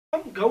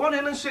Go on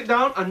in and sit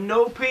down, and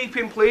no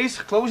peeping, please.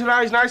 Close your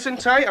eyes nice and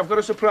tight. I've got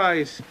a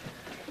surprise.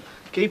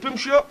 Keep them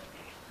shut.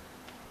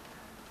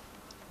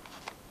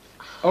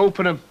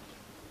 Open them.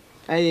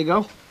 There you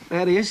go.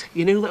 There he is,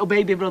 your new little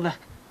baby brother.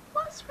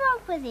 What's wrong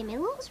with him? He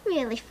looks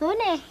really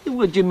funny.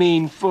 What do you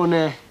mean,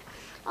 funny?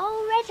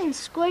 All red and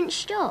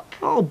scrunched up.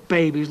 All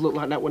babies look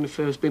like that when they've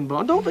first been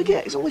born. Don't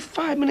forget, he's only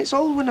 5 minutes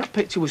old when that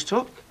picture was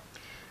took.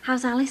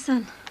 How's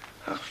Alison?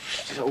 Oh,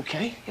 she's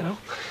okay, you know.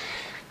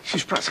 She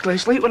was practically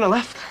asleep when I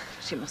left.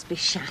 She must be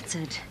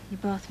shattered. You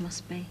both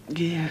must be.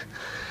 Yeah.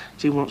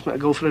 She wants me to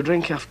go for a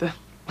drink after.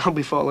 I'll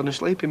be falling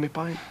asleep in my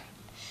pint.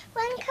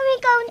 When can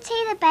we go and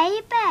see the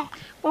baby?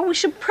 Well, we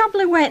should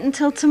probably wait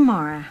until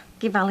tomorrow.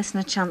 Give Alison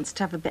a chance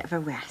to have a bit of a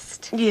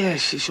rest. Yeah,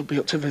 she should be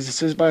up to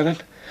visitors by then.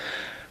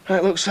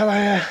 Right, look, shall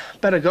I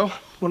better go?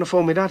 Want to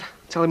phone my dad?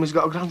 Tell him he's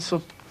got a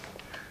grandson.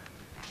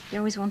 You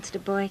always wanted a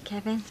boy,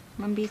 Kevin.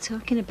 Remember you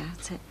talking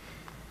about it?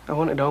 I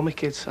wanted all my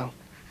kids, Sal.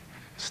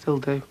 Still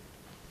do.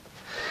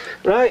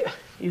 Right,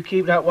 you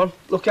keep that one.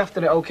 Look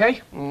after it, OK?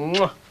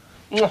 Mwah.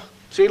 Mwah.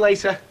 See you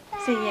later. Bye.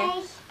 See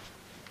you.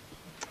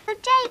 Will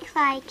Jake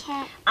like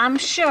it? I'm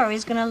sure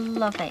he's going to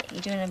love it.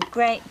 You're doing a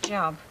great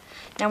job.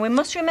 Now, we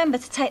must remember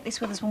to take this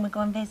with us when we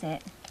go and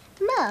visit.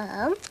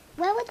 Mum,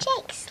 where will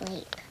Jake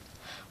sleep?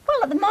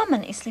 Well, at the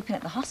moment, he's sleeping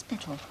at the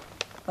hospital.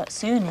 But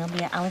soon he'll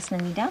be at Alison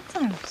and your dad's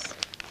house.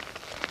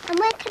 And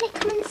where can he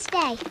come and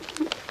stay?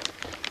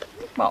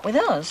 What, with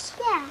us?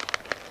 Yeah.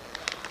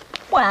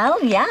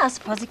 Well, yeah, I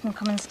suppose he can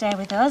come and stay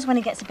with us when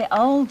he gets a bit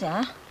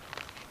older.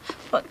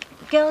 But,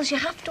 girls, you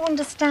have to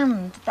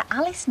understand that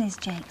Alison is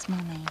Jake's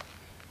mummy.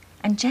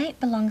 And Jake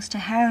belongs to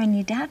her and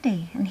your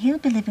daddy, and he'll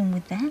be living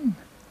with them.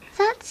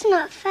 That's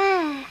not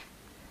fair.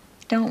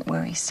 Don't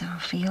worry,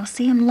 Sophie. You'll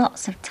see him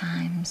lots of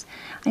times.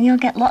 And you'll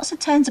get lots of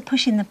turns of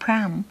pushing the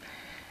pram.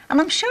 And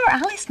I'm sure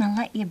Alison will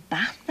let you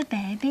bath the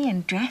baby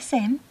and dress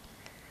him.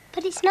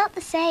 But it's not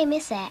the same,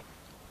 is it?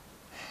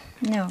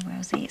 No,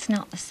 Rosie, it's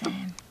not the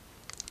same.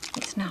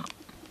 It's not.